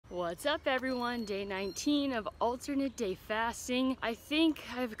What's up everyone? Day 19 of alternate day fasting. I think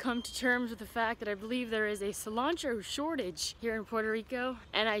I've come to terms with the fact that I believe there is a cilantro shortage here in Puerto Rico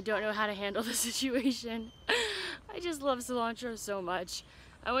and I don't know how to handle the situation. I just love cilantro so much.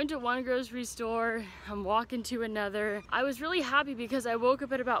 I went to one grocery store, I'm walking to another. I was really happy because I woke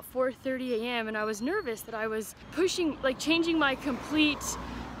up at about 4:30 a.m. and I was nervous that I was changing my complete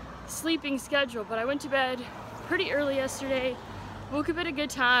sleeping schedule, but I went to bed pretty early yesterday. Woke up at a good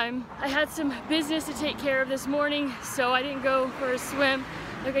time. I had some business to take care of this morning, so I didn't go for a swim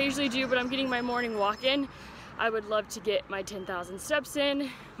like I usually do, but I'm getting my morning walk in. I would love to get my 10,000 steps in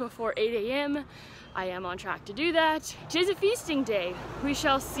before 8 a.m. I am on track to do that. Today's a feasting day. We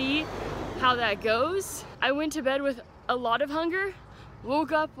shall see how that goes. I went to bed with a lot of hunger,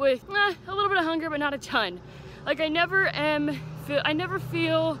 woke up with a little bit of hunger, but not a ton. Like I never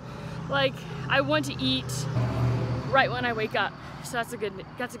feel like I want to eat right when I wake up. So that's a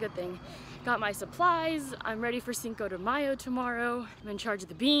good thing. Got my supplies. I'm ready for Cinco de Mayo tomorrow. I'm in charge of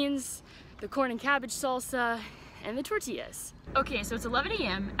the beans, the corn and cabbage salsa, and the tortillas. Okay, so it's 11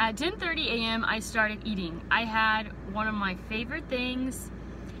 a.m. At 10:30 a.m. I started eating. I had one of my favorite things.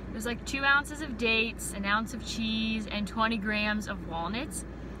 It was like 2 ounces of dates, an ounce of cheese, and 20 grams of walnuts.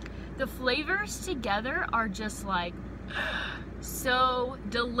 The flavors together are just like so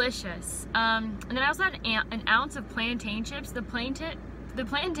delicious. And then I also had an ounce of plantain chips. The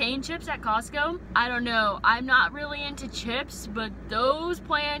plantain chips at Costco, I don't know, I'm not really into chips, but those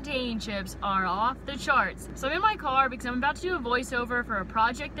plantain chips are off the charts. So I'm in my car because I'm about to do a voiceover for a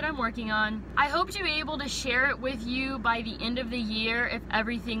project that I'm working on. I hope to be able to share it with you by the end of the year if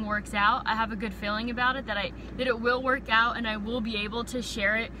everything works out. I have a good feeling about it that it will work out and I will be able to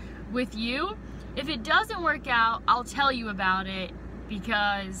share it with you. If it doesn't work out, I'll tell you about it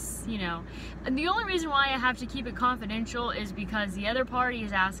because, you know, and the only reason why I have to keep it confidential is because the other party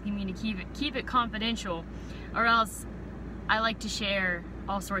is asking me to keep it confidential, or else I like to share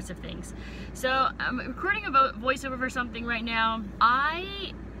all sorts of things. So I'm recording a voiceover for something right now.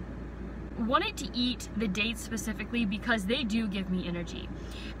 I wanted to eat the dates specifically because they do give me energy.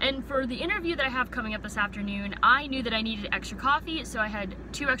 And for the interview that I have coming up this afternoon, I knew that I needed extra coffee, so I had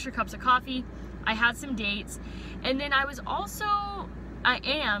 2 extra cups of coffee. I had some dates, and then I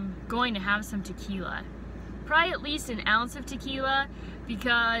am going to have some tequila. Probably at least an ounce of tequila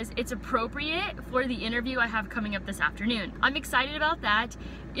because it's appropriate for the interview I have coming up this afternoon. I'm excited about that.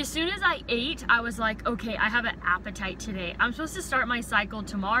 As soon as I ate, I was like, okay, I have an appetite today. I'm supposed to start my cycle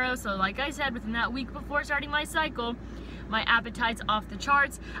tomorrow, so like I said, within that week before starting my cycle, my appetite's off the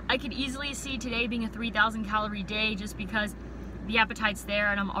charts. I could easily see today being a 3,000 calorie day just because the appetite's there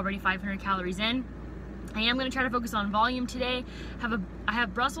and I'm already 500 calories in. I am going to try to focus on volume today. I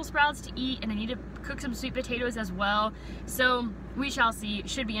have Brussels sprouts to eat and I need to cook some sweet potatoes as well. So we shall see. It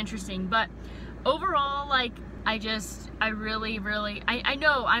should be interesting. But overall, like, I really, I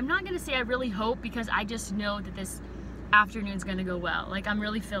know, I'm not going to say I really hope because I just know that this afternoon's going to go well. Like, I'm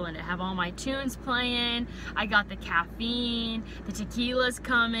really feeling it. I have all my tunes playing. I got the caffeine. The tequila's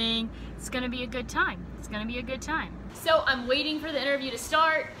coming. It's going to be a good time. It's going to be a good time. So I'm waiting for the interview to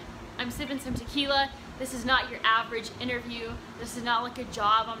start. I'm sipping some tequila. This is not your average interview. This is not like a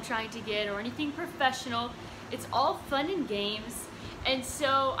job I'm trying to get or anything professional. It's all fun and games. And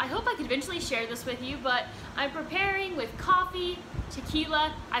so I hope I can eventually share this with you, but I'm preparing with coffee,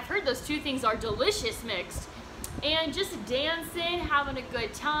 tequila. I've heard those 2 things are delicious mixed. And just dancing, having a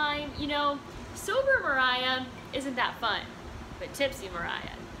good time. You know, sober Mariah isn't that fun, but tipsy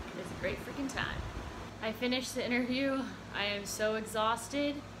Mariah is a great freaking time. I finished the interview. I am so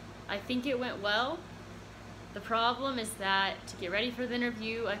exhausted. I think it went well. The problem is that to get ready for the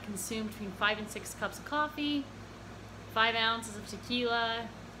interview, I consumed between 5 and 6 cups of coffee, 5 ounces of tequila.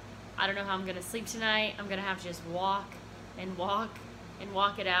 I don't know how I'm gonna sleep tonight. I'm gonna have to just walk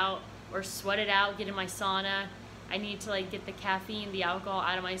it out, or sweat it out, get in my sauna. I need to like get the caffeine, the alcohol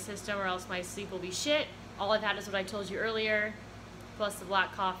out of my system, or else my sleep will be shit. All I've had is what I told you earlier, plus the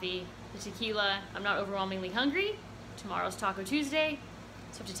black coffee, the tequila. I'm not overwhelmingly hungry. Tomorrow's Taco Tuesday,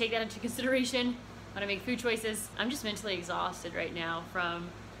 so I have to take that into consideration when I make food choices. I'm just mentally exhausted right now from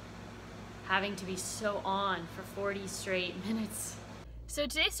having to be so on for 40 straight minutes. So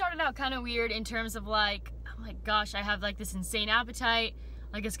today started out kind of weird in terms of like, oh my gosh, I have like this insane appetite.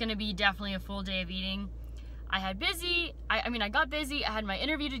 Like it's gonna be definitely a full day of eating. I got busy, I had my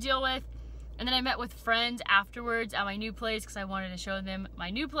interview to deal with, and then I met with friends afterwards at my new place because I wanted to show them my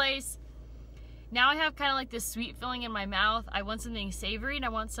new place. Now I have kind of like this sweet feeling in my mouth. I want something savory and I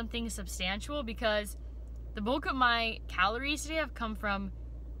want something substantial because the bulk of my calories today have come from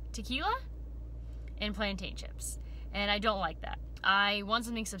tequila and plantain chips. And I don't like that. I want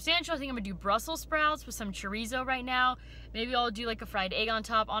something substantial. I think I'm gonna do Brussels sprouts with some chorizo right now. Maybe I'll do like a fried egg on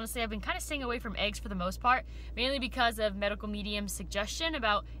top. Honestly, I've been kind of staying away from eggs for the most part, mainly because of medical medium's suggestion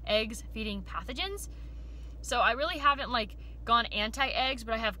about eggs feeding pathogens. So I really haven't like gone anti-eggs,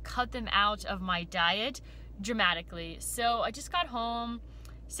 but I have cut them out of my diet dramatically. So I just got home,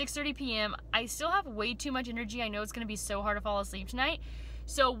 6:30 p.m. I still have way too much energy. I know it's gonna be so hard to fall asleep tonight.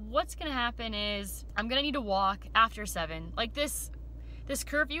 So what's gonna happen is I'm gonna need to walk after 7. Like this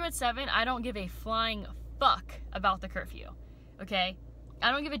curfew at 7, I don't give a flying fuck about the curfew, okay?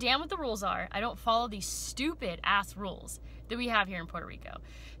 I don't give a damn what the rules are. I don't follow these stupid ass rules that we have here in Puerto Rico.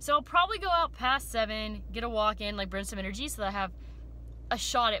 So I'll probably go out past 7, get a walk in, like burn some energy so that I have a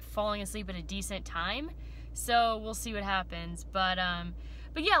shot at falling asleep at a decent time. So we'll see what happens. But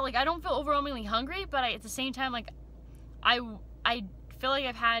yeah, like I don't feel overwhelmingly hungry, but at the same time, like I feel like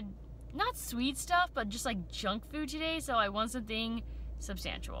I've had not sweet stuff, but just like junk food today, so I want something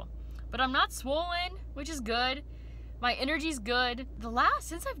substantial. But I'm not swollen, which is good. My energy's good.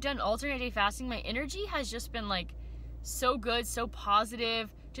 Since I've done alternate day fasting, my energy has just been like so good, so positive,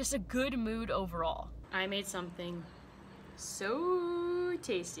 just a good mood overall. I made something so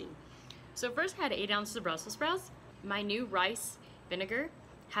tasty. So first I had 8 ounces of Brussels sprouts. My new rice vinegar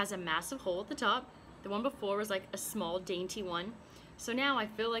has a massive hole at the top. The one before was like a small dainty one. So now I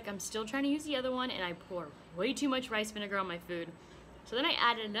feel like I'm still trying to use the other one, and I pour way too much rice vinegar on my food. So then I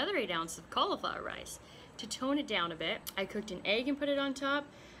added another 8 ounces of cauliflower rice to tone it down a bit. I cooked an egg and put it on top.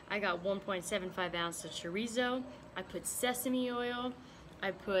 I got 1.75 ounces of chorizo. I put sesame oil.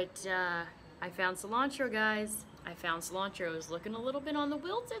 I found cilantro, guys. I found cilantro. It was looking a little bit on the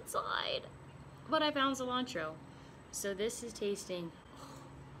wilted side, but I found cilantro. So this is tasting,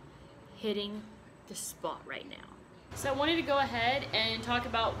 hitting the spot right now. So I wanted to go ahead and talk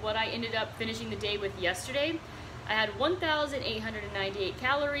about what I ended up finishing the day with yesterday. I had 1,898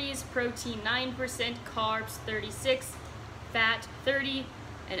 calories, protein 9%, carbs 36, fat 30,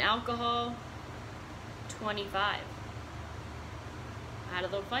 and alcohol 25. I had a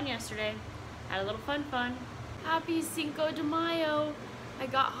little fun yesterday. Had a little fun. Happy Cinco de Mayo. I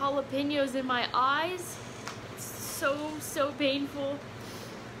got jalapenos in my eyes. It's so painful.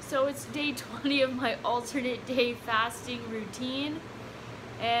 So it's day 20 of my alternate day fasting routine.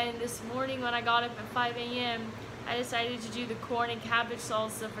 And this morning when I got up at 5 a.m., I decided to do the corn and cabbage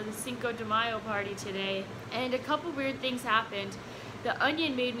salsa for the Cinco de Mayo party today. And a couple weird things happened. The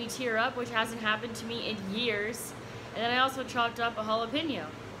onion made me tear up, which hasn't happened to me in years. And then I also chopped up a jalapeno.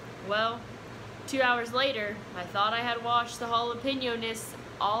 Well, 2 hours later, I thought I had washed the jalapeno-ness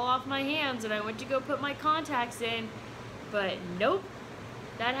all off my hands and I went to go put my contacts in, but nope.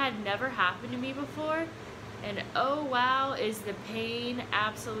 That had never happened to me before, and oh wow, is the pain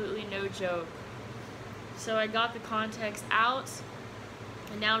absolutely no joke. So I got the contacts out,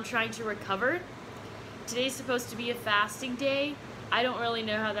 and now I'm trying to recover. Today's supposed to be a fasting day. I don't really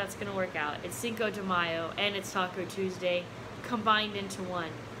know how that's gonna work out. It's Cinco de Mayo and it's Taco Tuesday combined into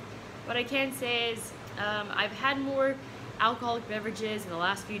one. What I can say is I've had more alcoholic beverages in the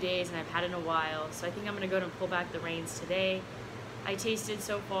last few days than I've had in a while, so I think I'm gonna go and pull back the reins today. I tasted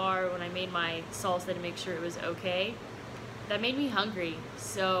so far when I made my salsa to make sure it was okay. That made me hungry.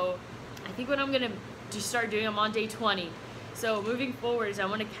 So I think what I'm gonna start doing, I'm on day 20. So moving forward is I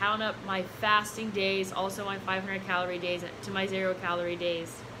wanna count up my fasting days, also my 500 calorie days to my 0 calorie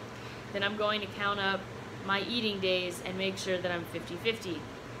days. Then I'm going to count up my eating days and make sure that I'm 50-50.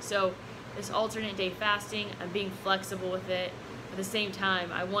 So this alternate day fasting, I'm being flexible with it. At the same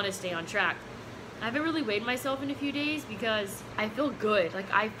time, I wanna stay on track. I haven't really weighed myself in a few days because I feel good.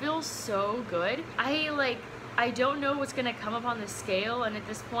 Like, I feel so good. I don't know what's gonna come up on the scale, and at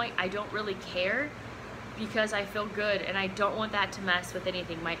this point, I don't really care because I feel good, and I don't want that to mess with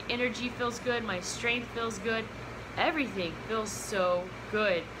anything. My energy feels good, my strength feels good, everything feels so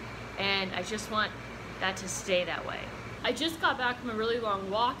good, and I just want that to stay that way. I just got back from a really long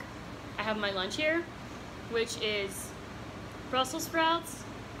walk. I have my lunch here, which is Brussels sprouts,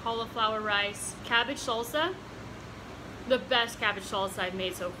 cauliflower rice, cabbage salsa. The best cabbage salsa I've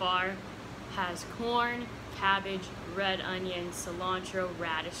made so far. Has corn, cabbage, red onions, cilantro,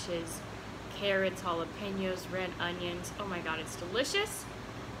 radishes, carrots, jalapenos, red onions. Oh my god, it's delicious.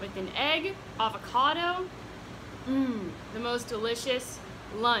 With an egg, avocado. The most delicious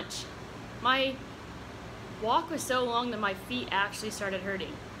lunch. My walk was so long that my feet actually started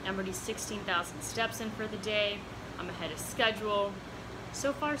hurting. I'm already 16,000 steps in for the day. I'm ahead of schedule.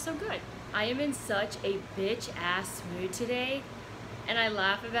 So far, so good. I am in such a bitch-ass mood today, and I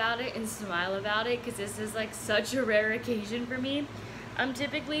laugh about it and smile about it because this is like such a rare occasion for me. I'm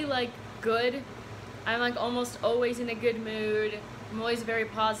typically like good I'm like almost always in a good mood. I'm always a very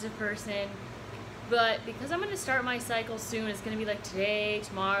positive person. But because I'm going to start my cycle soon, it's going to be like today,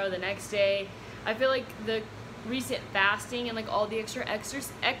 tomorrow, the next day. I feel like the recent fasting and like all the extra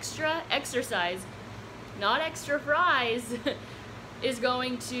exercise, not extra fries, is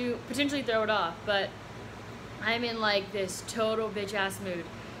going to potentially throw it off. But I'm in like this total bitch ass mood.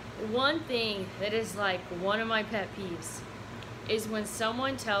 One thing that is like one of my pet peeves is when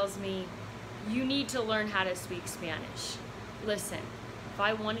someone tells me you need to learn how to speak Spanish. Listen, if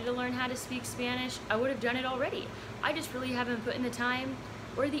I wanted to learn how to speak Spanish, I would have done it already. I just really haven't put in the time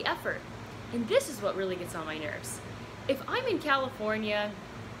or the effort. And this is what really gets on my nerves. If I'm in California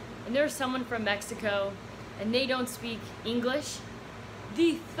and there's someone from Mexico and they don't speak English,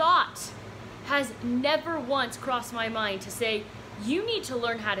 the thought has never once crossed my mind to say, you need to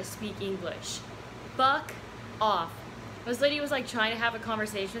learn how to speak English. Fuck off. This lady was like trying to have a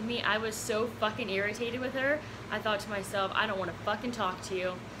conversation with me. I was so fucking irritated with her. I thought to myself, I don't want to fucking talk to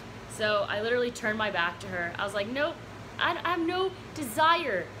you. So I literally turned my back to her. I was like, nope, I have no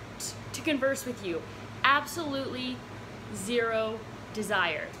desire to converse with you. Absolutely zero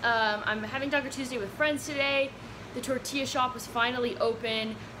desire. I'm having Taco Tuesday with friends today. The tortilla shop was finally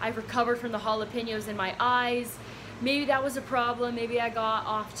open. I've recovered from the jalapenos in my eyes. Maybe that was a problem. Maybe I got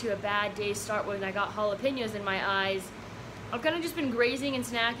off to a bad day start when I got jalapenos in my eyes. I've kind of just been grazing and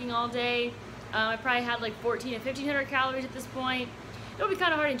snacking all day. I probably had like 1,400 to 1,500 calories at this point. It'll be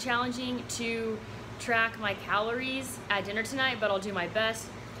kind of hard and challenging to track my calories at dinner tonight, but I'll do my best.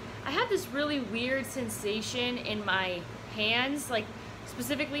 I have this really weird sensation in my hands, like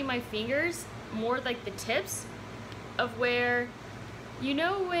specifically my fingers, more like the tips, of where, you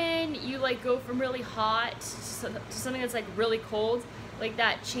know when you like go from really hot to something that's like really cold, like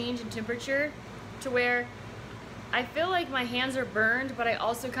that change in temperature, to where I feel like my hands are burned, but I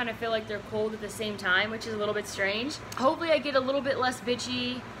also kind of feel like they're cold at the same time, which is a little bit strange. Hopefully I get a little bit less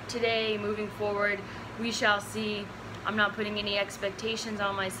bitchy today moving forward. We shall see. I'm not putting any expectations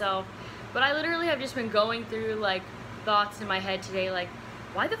on myself, but I literally have just been going through like thoughts in my head today, like,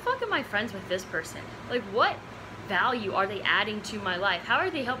 why the fuck am I friends with this person? Like, what value are they adding to my life? How are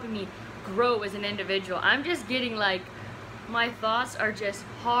they helping me grow as an individual? I'm just getting like, my thoughts are just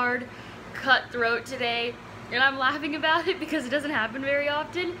hard, cutthroat today. And I'm laughing about it because it doesn't happen very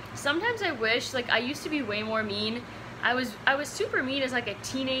often. Sometimes I wish, like I used to be way more mean. I was super mean as like a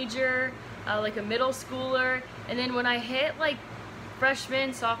teenager, like a middle schooler. And then when I hit like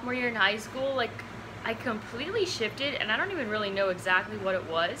freshman, sophomore year in high school, like I completely shifted, and I don't even really know exactly what it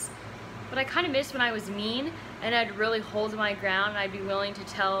was. But I kind of missed when I was mean and I'd really hold my ground and I'd be willing to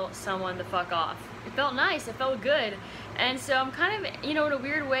tell someone the fuck off. It felt nice, it felt good. And so I'm kind of, you know, in a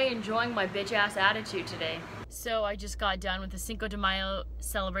weird way enjoying my bitch ass attitude today. So I just got done with the Cinco de Mayo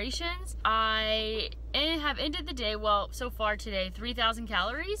celebrations. I have ended the day, well, so far today, 3,000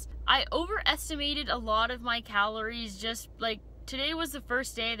 calories. I overestimated a lot of my calories. Just like today was the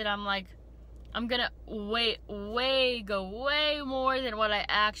first day that I'm like, I'm gonna go way more than what I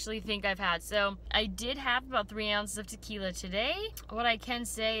actually think I've had. So I did have about 3 ounces of tequila today. What I can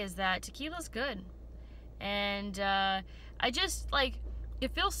say is that tequila's good. And I just like,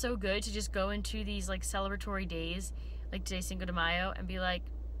 it feels so good to just go into these like celebratory days, like today's Cinco de Mayo, and be like,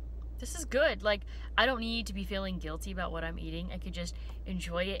 this is good. Like, I don't need to be feeling guilty about what I'm eating. I could just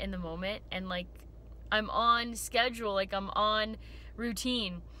enjoy it in the moment, and like, I'm on schedule, like I'm on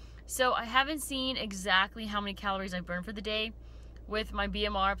routine. So I haven't seen exactly how many calories I've burned for the day with my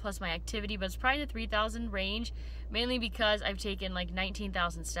BMR plus my activity, but it's probably in the 3,000 range, mainly because I've taken like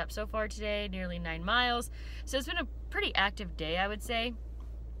 19,000 steps so far today, nearly 9 miles. So it's been a pretty active day, I would say.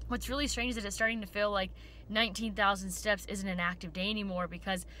 What's really strange is that it's starting to feel like 19,000 steps isn't an active day anymore,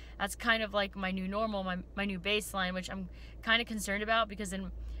 because that's kind of like my new normal, my new baseline, which I'm kind of concerned about, because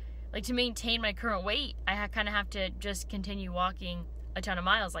then, like, to maintain my current weight, I kind of have to just continue walking a ton of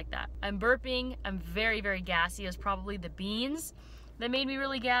miles like that. I'm burping, I'm very, very gassy. It was probably the beans that made me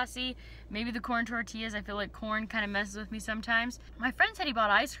really gassy. Maybe the corn tortillas. I feel like corn kind of messes with me sometimes. My friend said he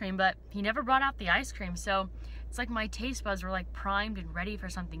bought ice cream, but he never brought out the ice cream, so it's like my taste buds were like primed and ready for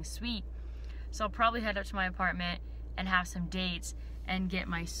something sweet. So I'll probably head up to my apartment and have some dates and get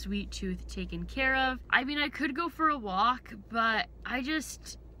my sweet tooth taken care of. I mean, I could go for a walk, but I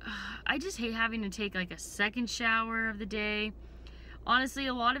just hate having to take like a second shower of the day. Honestly,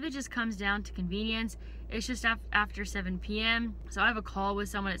 a lot of it just comes down to convenience. It's just after 7 p.m. So I have a call with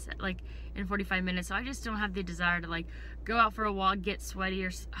someone at like in 45 minutes. So I just don't have the desire to like go out for a walk, get sweaty,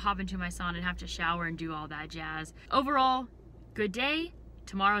 or hop into my sauna and have to shower and do all that jazz. Overall, good day.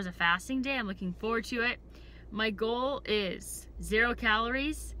 Tomorrow's a fasting day. I'm looking forward to it. My goal is 0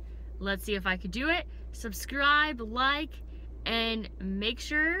 calories, Let's see if I could do it. Subscribe, like, and make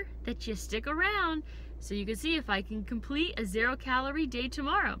sure that you stick around so you can see if I can complete a 0-calorie day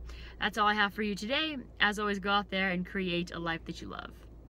tomorrow. That's all I have for you today. As always, go out there and create a life that you love.